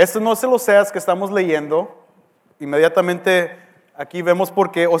 este no es el Oseas que estamos leyendo, inmediatamente aquí vemos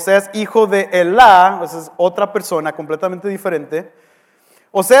por qué, Oseas hijo de Elá, esa es otra persona completamente diferente.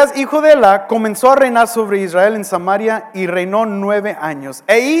 Oseas hijo de Elá comenzó a reinar sobre Israel en Samaria y reinó 9 años,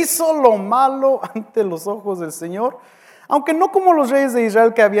 e hizo lo malo ante los ojos del Señor, aunque no como los reyes de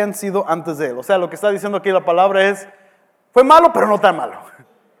Israel que habían sido antes de él. O sea, lo que está diciendo aquí la palabra es, fue malo, pero no tan malo.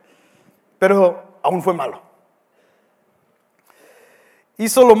 Pero aún fue malo.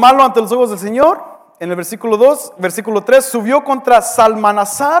 Hizo lo malo ante los ojos del Señor en el versículo 2, versículo 3, subió contra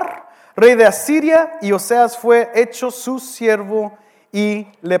Salmanasar, rey de Asiria, y Oseas fue hecho su siervo y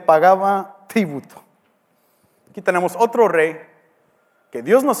le pagaba tributo. Aquí tenemos otro rey que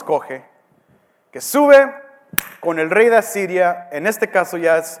Dios nos coge, que sube con el rey de Asiria. En este caso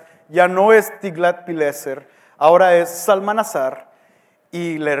ya no es Tiglat-Pileser, ahora es Salmanasar,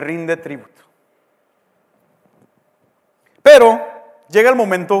 y le rinde tributo. Pero llega el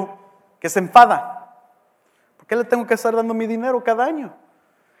momento que se enfada. ¿Por qué le tengo que estar dando mi dinero cada año?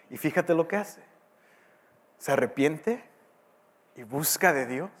 Y fíjate lo que hace. Se arrepiente y busca de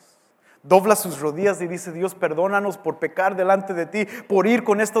Dios. Dobla sus rodillas y dice: Dios, perdónanos por pecar delante de ti, por ir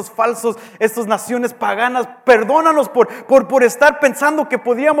con estas naciones paganas. Perdónanos por estar pensando que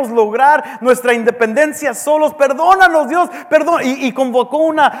podíamos lograr nuestra independencia solos. Perdónanos, Dios, perdón. Y convocó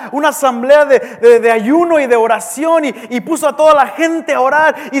una asamblea de ayuno y de oración y puso a toda la gente a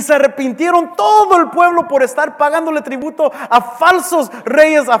orar, y se arrepintieron todo el pueblo por estar pagándole tributo a falsos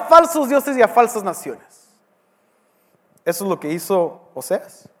reyes, a falsos dioses y a falsas naciones. Eso es lo que hizo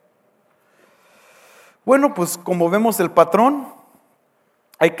Oseas. Bueno, pues como vemos el patrón,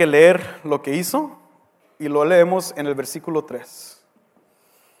 hay que leer lo que hizo, y lo leemos en el versículo 3.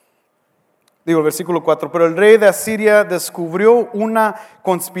 El versículo 4. Pero el rey de Asiria descubrió una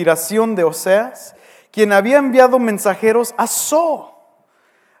conspiración de Oseas, quien había enviado mensajeros a So,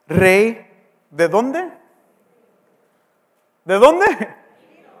 rey, ¿de dónde? ¿De dónde?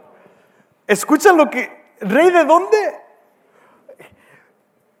 Escuchen lo que, ¿rey de dónde?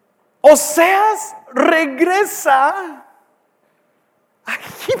 Oseas regresa a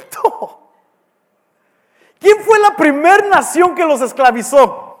Egipto. ¿Quién fue la primera nación que los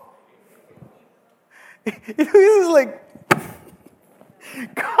esclavizó? Y tú dices, like,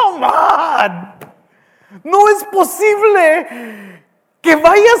 come on. No es posible que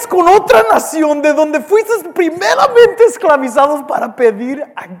vayas con otra nación de donde fuiste primeramente esclavizados para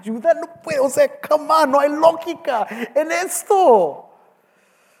pedir ayuda. No puede, o sea, come on, no hay lógica en esto.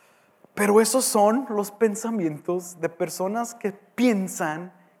 Pero esos son los pensamientos de personas que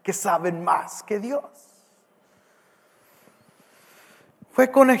piensan que saben más que Dios.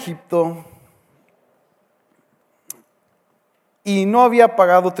 Fue con Egipto y no había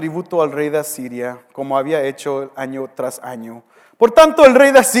pagado tributo al rey de Asiria como había hecho año tras año. Por tanto, el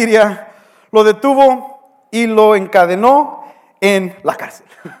rey de Asiria lo detuvo y lo encadenó en la cárcel.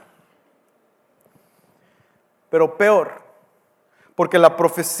 Pero peor, porque la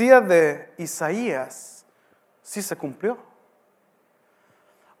profecía de Isaías sí se cumplió.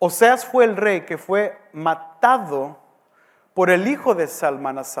 Oseas fue el rey que fue matado por el hijo de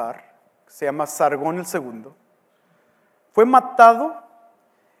Salmanasar, que se llama Sargón el segundo. Fue matado,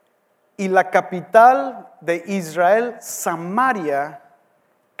 y la capital de Israel, Samaria,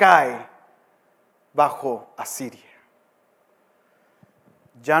 cae bajo Asiria.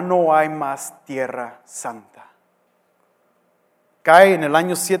 Ya no hay más tierra santa. Cae en el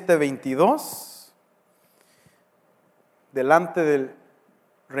año 722, delante del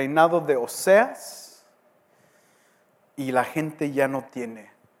reinado de Oseas, y la gente ya no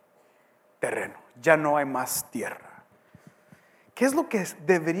tiene terreno, ya no hay más tierra. ¿Qué es lo que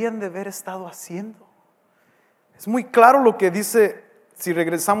deberían de haber estado haciendo? Es muy claro lo que dice, si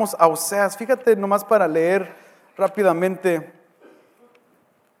regresamos a Oseas. Fíjate nomás para leer rápidamente.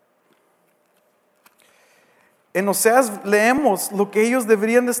 En Oseas leemos lo que ellos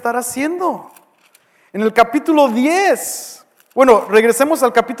deberían de estar haciendo. En el capítulo 10, bueno, regresemos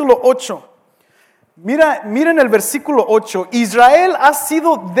al capítulo 8. Miren el versículo 8. Israel ha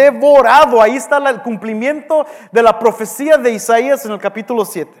sido devorado. Ahí está el cumplimiento de la profecía de Isaías en el capítulo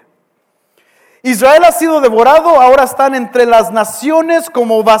 7. Israel ha sido devorado, ahora están entre las naciones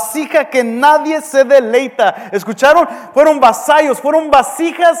como vasija que nadie se deleita. ¿Escucharon? Fueron vasallos, fueron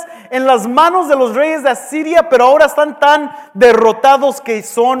vasijas en las manos de los reyes de Asiria, pero ahora están tan derrotados que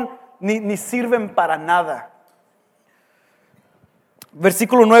ni sirven para nada.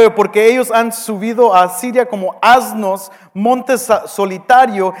 Versículo 9, porque ellos han subido a Asiria como asnos, monte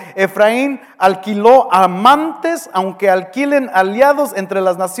solitario. Efraín alquiló amantes, aunque alquilen aliados entre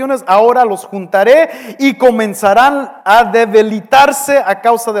las naciones, ahora los juntaré y comenzarán a debilitarse a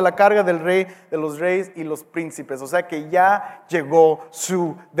causa de la carga del rey, de los reyes y los príncipes. O sea que ya llegó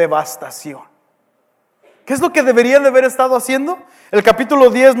su devastación. ¿Qué es lo que deberían de haber estado haciendo? El capítulo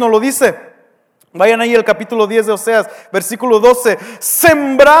 10 nos lo dice. Vayan ahí al capítulo 10 de Oseas, versículo 12.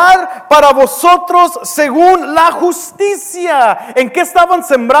 Sembrar para vosotros según la justicia. ¿En qué estaban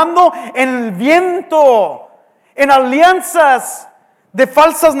sembrando? En el viento, en alianzas de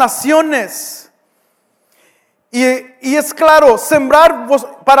falsas naciones. Y es claro, sembrar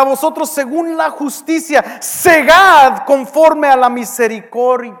para vosotros según la justicia, segad conforme a la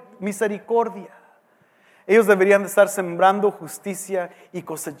misericordia. Ellos deberían de estar sembrando justicia y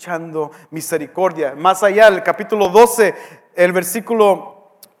cosechando misericordia. Más allá, el capítulo 12, el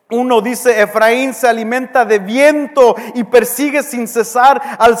versículo 1 dice: Efraín se alimenta de viento y persigue sin cesar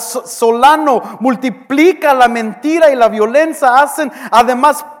al solano, multiplica la mentira y la violencia, hacen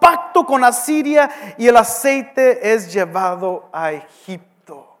además pacto con Asiria y el aceite es llevado a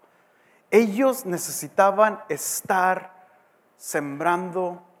Egipto. Ellos necesitaban estar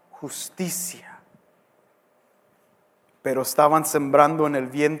sembrando justicia, pero estaban sembrando en el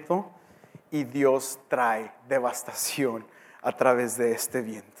viento y Dios trae devastación a través de este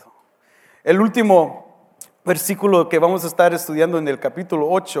viento. El último versículo que vamos a estar estudiando en el capítulo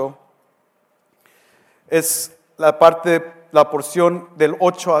 8 es la porción del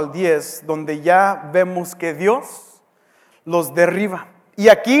 8 al 10, donde ya vemos que Dios los derriba. Y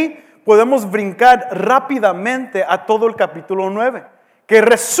aquí podemos brincar rápidamente a todo el capítulo 9, que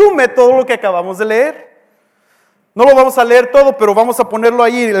resume todo lo que acabamos de leer. No lo vamos a leer todo, pero vamos a ponerlo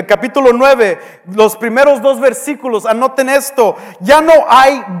ahí. El capítulo 9, los primeros 2 versículos, anoten esto: ya no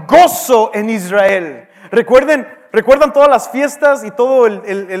hay gozo en Israel. ¿Recuerdan todas las fiestas y todo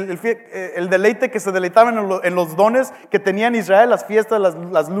el deleite que se deleitaban en los dones que tenía en Israel? Las fiestas,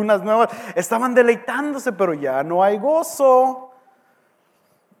 las lunas nuevas, estaban deleitándose, pero ya no hay gozo.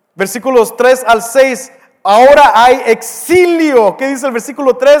 Versículos 3 al 6. Ahora hay exilio. ¿Qué dice el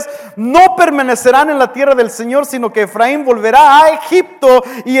versículo 3? No permanecerán en la tierra del Señor, sino que Efraín volverá a Egipto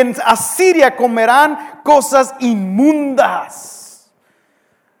y en Asiria comerán cosas inmundas.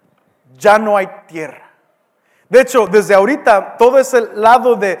 Ya no hay tierra. De hecho, desde ahorita todo ese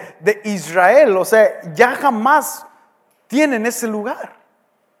lado de Israel, o sea, ya jamás tienen ese lugar.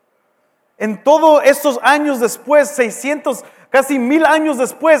 En todos estos años después, 600, casi 1000 años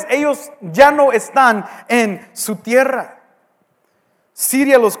después, ellos ya no están en su tierra.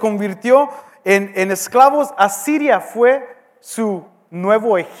 Siria los convirtió en esclavos. Asiria fue su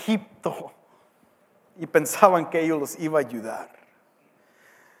nuevo Egipto. Y pensaban que ellos los iba a ayudar.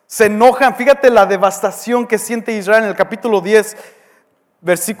 Se enojan, fíjate la devastación que siente Israel en el capítulo 10.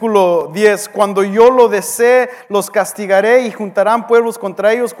 Versículo 10: cuando yo lo desee, los castigaré y juntarán pueblos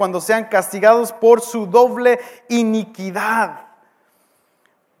contra ellos cuando sean castigados por su doble iniquidad.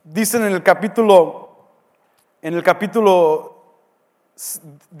 Dicen en el capítulo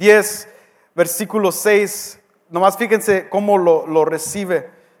 10, versículo 6, nomás fíjense cómo lo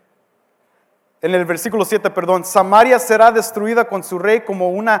recibe. En el versículo 7, Samaria será destruida con su rey como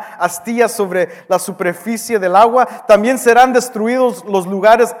una astilla sobre la superficie del agua. También serán destruidos los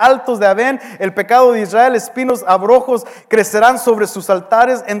lugares altos de Avén. El pecado de Israel, espinos, abrojos crecerán sobre sus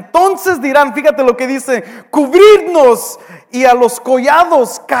altares. Entonces dirán, fíjate lo que dice: cubrirnos y a los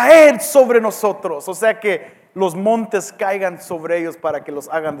collados caer sobre nosotros. O sea que los montes caigan sobre ellos para que los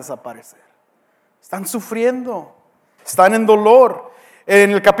hagan desaparecer. Están sufriendo, están en dolor.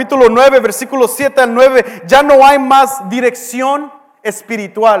 En el capítulo 9, versículos 7 al 9, ya no hay más dirección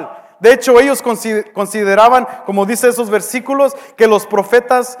espiritual. De hecho, ellos consideraban, como dice esos versículos, que los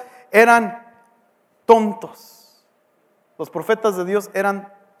profetas eran tontos. Los profetas de Dios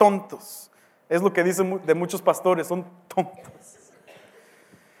eran tontos. Es lo que dicen de muchos pastores, son tontos.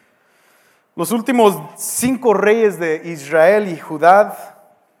 Los últimos 5 reyes de Israel y Judá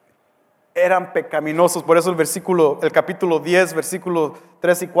eran pecaminosos. Por eso el capítulo 10, versículos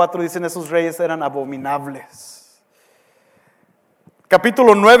 3 y 4 dicen: esos reyes eran abominables.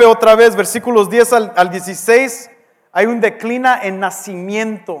 Capítulo 9 otra vez, versículos 10 al 16, hay un declina en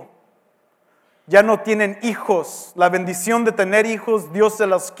nacimiento. Ya no tienen hijos. La bendición de tener hijos, Dios se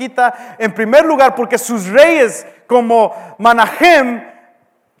las quita. En primer lugar, porque sus reyes como Manahem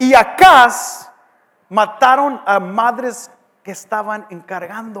y Acaz mataron a madres que estaban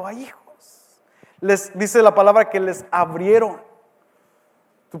encargando a hijos. Les dice la palabra que les abrieron.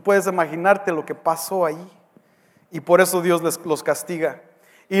 Tú puedes imaginarte lo que pasó ahí. Y por eso Dios los castiga.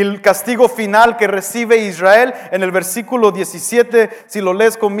 Y el castigo final que recibe Israel en el versículo 17, si lo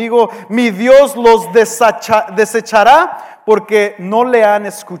lees conmigo: mi Dios los desechará porque no le han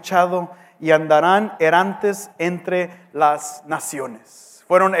escuchado y andarán errantes entre las naciones.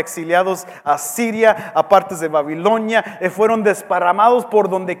 Fueron exiliados a Siria, a partes de Babilonia, fueron desparramados por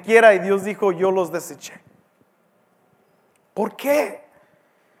donde quiera y Dios dijo: yo los deseché. ¿Por qué?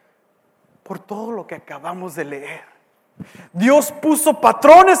 Por todo lo que acabamos de leer. Dios puso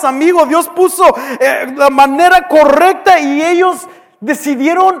patrones, amigo. Dios puso la manera correcta y ellos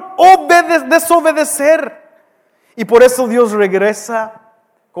decidieron desobedecer. Y por eso Dios regresa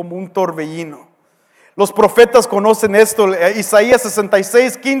como un torbellino. Los profetas conocen esto. Isaías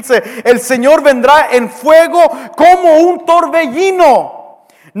 66:15. El Señor vendrá en fuego como un torbellino.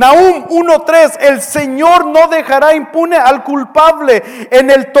 Nahum 1:3. El Señor no dejará impune al culpable. En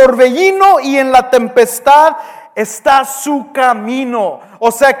el torbellino y en la tempestad está su camino.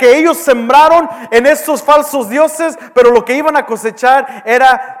 O sea que ellos sembraron en estos falsos dioses, pero lo que iban a cosechar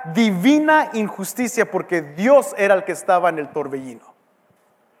era divina injusticia, porque Dios era el que estaba en el torbellino.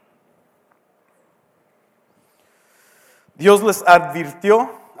 Dios les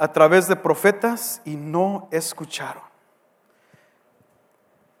advirtió a través de profetas y no escucharon.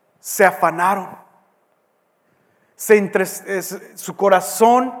 Se afanaron. Su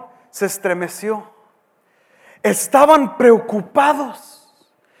corazón se estremeció. Estaban preocupados.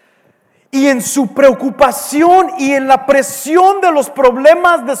 Y en su preocupación y en la presión de los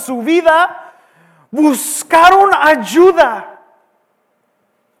problemas de su vida, buscaron ayuda.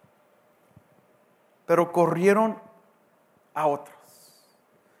 Pero corrieron a otros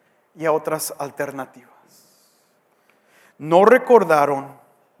y a otras alternativas. No recordaron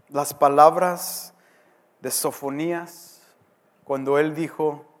las palabras de Sofonías cuando él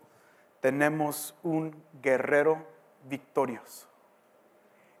dijo: tenemos un guerrero victorioso,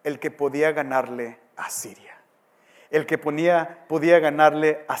 el que podía ganarle a Siria, el que podía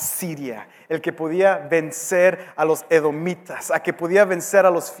ganarle a Siria, el que podía vencer a los edomitas, a que podía vencer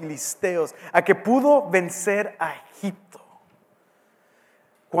a los filisteos, a que pudo vencer a Egipto.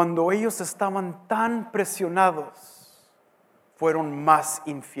 Cuando ellos estaban tan presionados, fueron más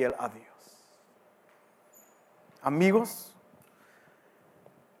infiel a Dios. Amigos,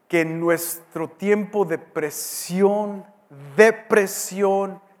 que en nuestro tiempo de presión,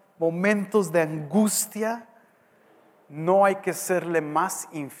 depresión, momentos de angustia, no hay que serle más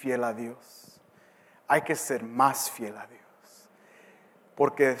infiel a Dios. Hay que ser más fiel a Dios.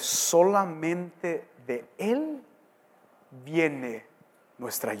 Porque solamente de Él viene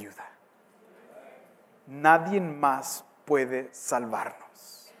nuestra ayuda. Nadie más puede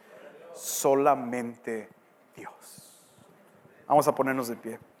salvarnos. Solamente Dios. Vamos a ponernos de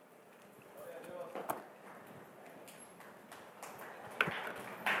pie.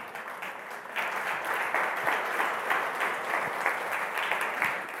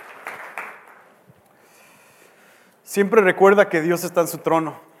 Siempre recuerda que Dios está en su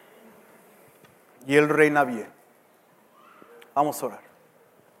trono y Él reina bien. Vamos a orar.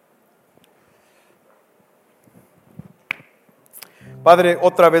 Padre,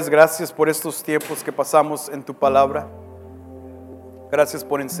 otra vez gracias por estos tiempos que pasamos en tu palabra. Gracias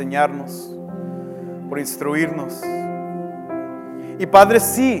por enseñarnos, por instruirnos. Y Padre,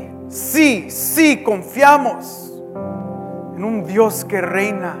 sí, confiamos en un Dios que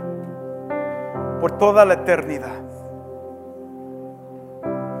reina por toda la eternidad.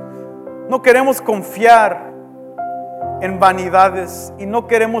 No queremos confiar en vanidades y no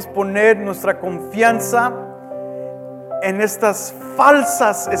queremos poner nuestra confianza en estas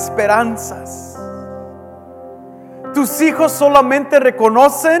falsas esperanzas. Tus hijos solamente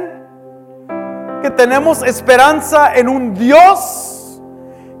reconocen que tenemos esperanza en un Dios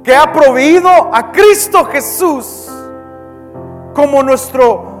que ha proveído a Cristo Jesús como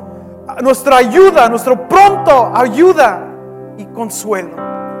nuestra ayuda, nuestro pronto ayuda y consuelo.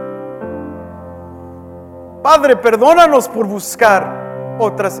 Padre, perdónanos por buscar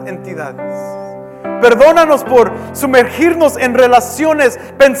otras entidades. Perdónanos por sumergirnos en relaciones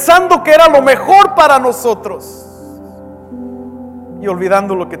pensando que era lo mejor para nosotros y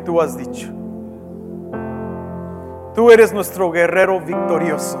olvidando lo que tú has dicho. Tú eres nuestro guerrero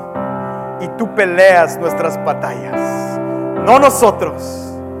victorioso y tú peleas nuestras batallas, no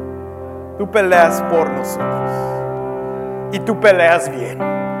nosotros. Tú peleas por nosotros y tú peleas bien.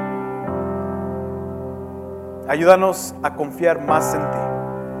 Ayúdanos a confiar más en ti.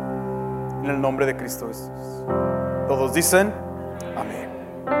 En el nombre de Cristo Jesús. Todos dicen amén.